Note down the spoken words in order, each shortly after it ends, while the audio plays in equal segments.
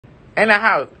in the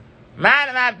house.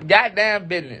 Minding my goddamn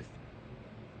business.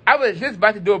 I was just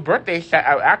about to do a birthday shout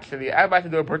out, actually. I was about to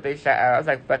do a birthday shout out. I was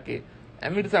like, fuck it.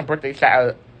 Let me do some birthday shout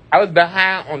out. I was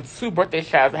behind on 2 birthday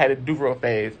shouts I had to do real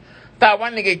fast. So I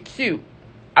wanted to get cute.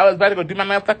 I was about to go do my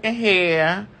motherfucking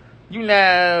hair. You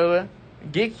know,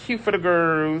 get cute for the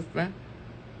girls.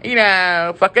 You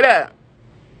know, fuck it up.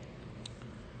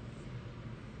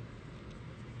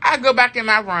 I go back in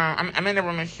my room. I'm in the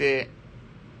room and shit.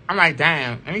 I'm like,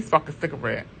 damn, let me smoke a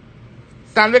cigarette.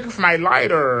 So I'm looking for my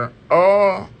lighter.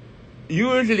 Oh,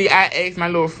 usually I ask my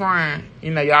little friend,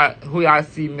 you know, y'all, who y'all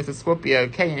see, Mr. Scorpio,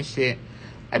 K and shit.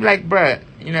 I'd be like, bruh,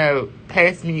 you know,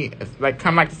 pass me, like,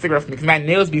 come light the cigarette for me. Because my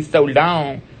nails be so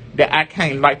long that I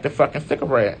can't light the fucking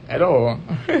cigarette at all.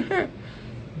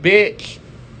 Bitch.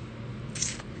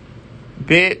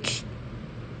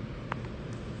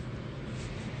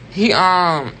 He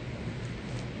in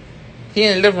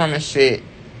the living room and shit.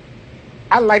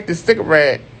 I light the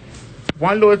cigarette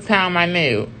one little time on my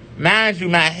nail. Mind you,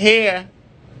 my hair,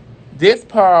 this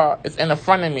part is in the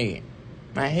front of me.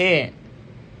 My hair.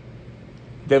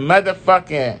 The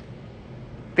motherfucking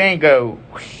thing go.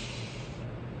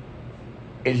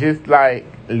 It's just like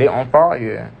lit on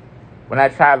fire when I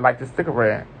try to light the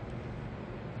cigarette.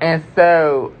 And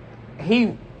so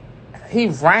he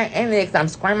ran in there because I'm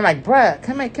screaming like, bruh,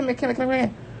 come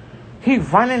here. He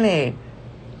running in.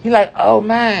 He like, oh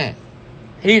man.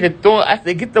 He the throw. I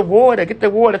said, get the water.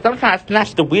 So I'm trying to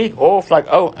snatch the wig off. Like,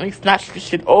 oh, let me snatch this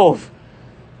shit off.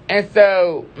 And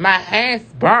so my hands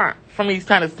burnt from me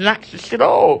trying to snatch the shit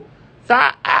off. So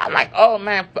I'm like, oh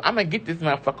man, I'm gonna get this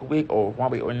motherfucker wig off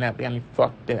one way or another. I mean,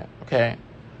 fuck that, okay?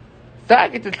 So I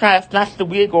get to try to snatch the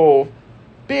wig off.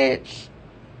 Bitch,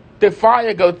 the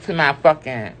fire goes to my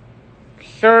fucking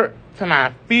shirt, to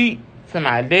my feet, to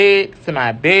my legs, to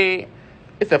my bed.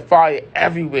 It's a fire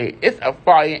everywhere. It's a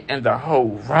fire in the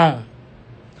whole room.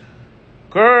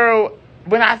 Girl,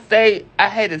 when I say I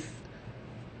had to...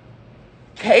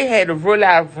 Kay had to real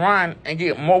life run and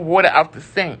get more water out the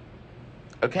sink.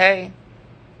 Okay?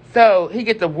 So, he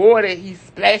get the water, he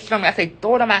splashed on me. I say,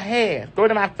 throw it on my head. Throw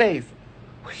it in my face.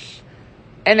 Whoosh.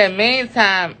 In the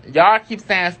meantime, y'all keep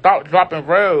saying stop, drop, and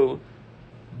roll.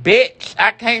 Bitch,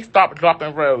 I can't stop, drop,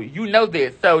 and roll. You know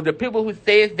this. So the people who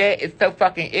says that is so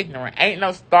fucking ignorant. Ain't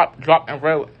no stop, drop, and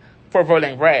roll for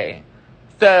rolling ray.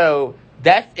 So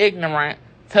that's ignorant.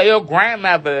 Tell your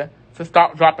grandmother to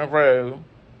stop, drop, and roll.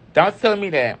 Don't tell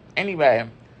me that. Anyway.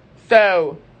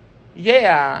 So,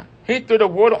 yeah. He threw the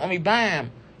water on me, bam.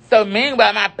 So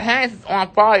meanwhile, my pants is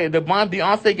on fire. The one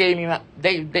Beyonce gave me,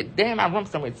 they in my room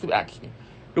somewhere too, actually.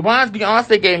 The ones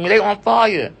Beyonce gave me, they on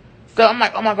fire. So I'm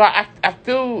like, oh my God, I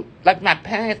feel like my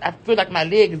pants, I feel like my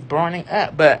leg is burning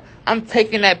up. But I'm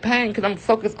taking that pain because I'm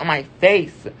focused on my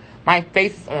face. My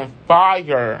face is on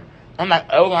fire. I'm like,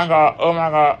 oh my God.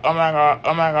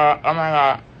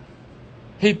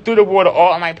 He threw the water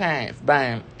all on my pants.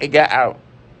 Bam. It got out.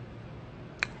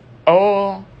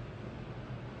 All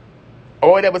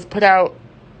that was put out,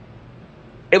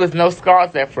 it was no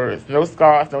scars at first. No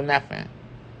scars, no nothing.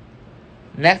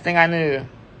 Next thing I knew,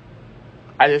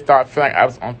 I just started feeling like I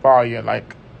was on fire,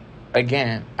 like,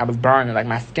 again. I was burning, like,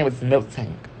 my skin was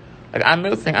melting. Like, I'm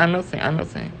melting.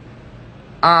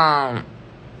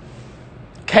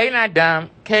 K not dumb.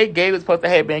 K Gabe was supposed to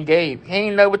have been Gabe. He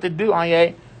didn't know what to do on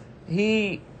Ye.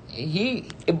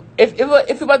 If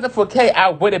it wasn't for K, I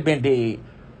would have been dead.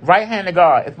 Right hand of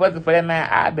God. If it wasn't for that man,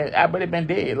 I would have been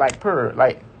dead. Like,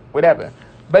 whatever.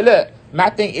 But look, my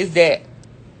thing is that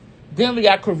then we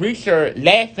got Carisha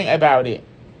laughing about it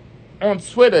on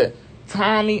Twitter.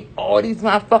 Tommy, all these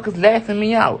motherfuckers laughing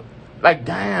me out. Like,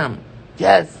 damn,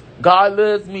 yes, God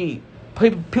loves me.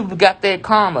 People got their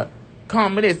karma.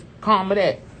 Karma this, karma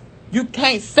that. You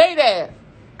can't say that.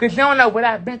 Because you don't know what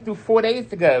I've been through 4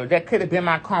 days ago. That could have been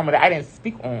my karma that I didn't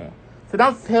speak on. So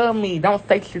don't tell me, don't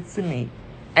say shit to me.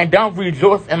 And don't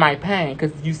rejoice in my pain.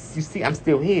 Because you see, I'm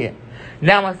still here.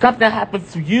 Now, when something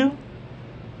happens to you,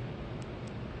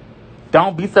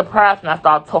 don't be surprised when I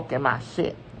start talking my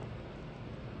shit.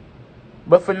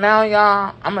 But for now,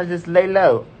 y'all, I'm going to just lay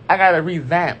low. I got to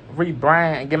revamp,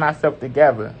 rebrand, and get myself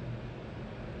together.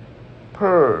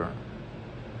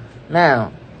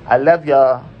 Now, I love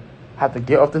y'all. Have to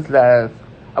get off this live.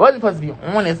 I wasn't supposed to be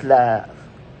on this live.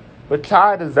 But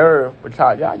y'all deserve. But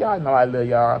y'all know I love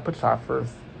y'all. I put y'all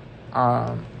first.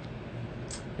 You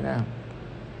know.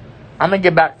 I'm going to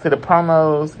get back to the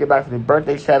promos. Get back to the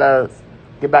birthday shout-outs.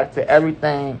 Get back to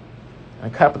everything in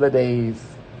a couple of days.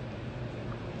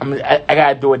 I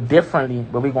gotta do it differently,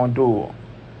 but we're gonna do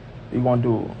it.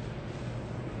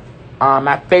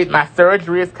 My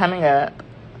surgery is coming up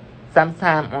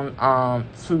sometime on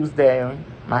Tuesday.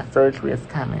 my surgery is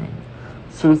coming.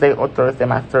 Tuesday or Thursday,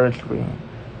 my surgery.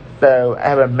 So I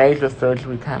have a major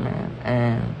surgery coming,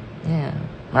 and yeah,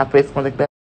 my face gonna look better.